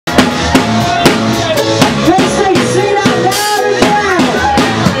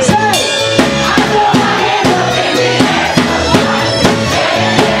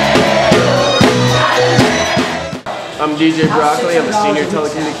DJ Broccoli. I'm a senior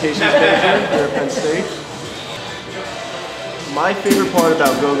telecommunications major here at Penn State. My favorite part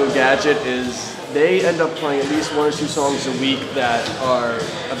about Go-Go Gadget is they end up playing at least 1 or 2 songs a week that are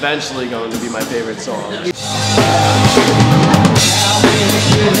eventually going to be my favorite songs.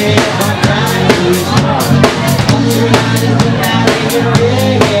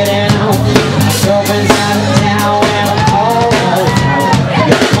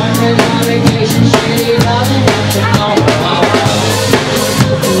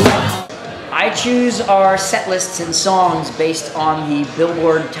 I choose our set lists and songs based on the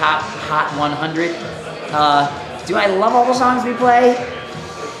Billboard Top Hot 100. Do I love all the songs we play?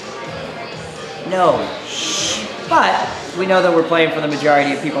 No. But we know that we're playing for the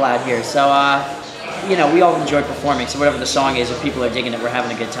majority of people out here. So, you know, we all enjoy performing. So whatever the song is, if people are digging it, we're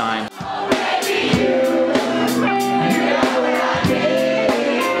having a good time.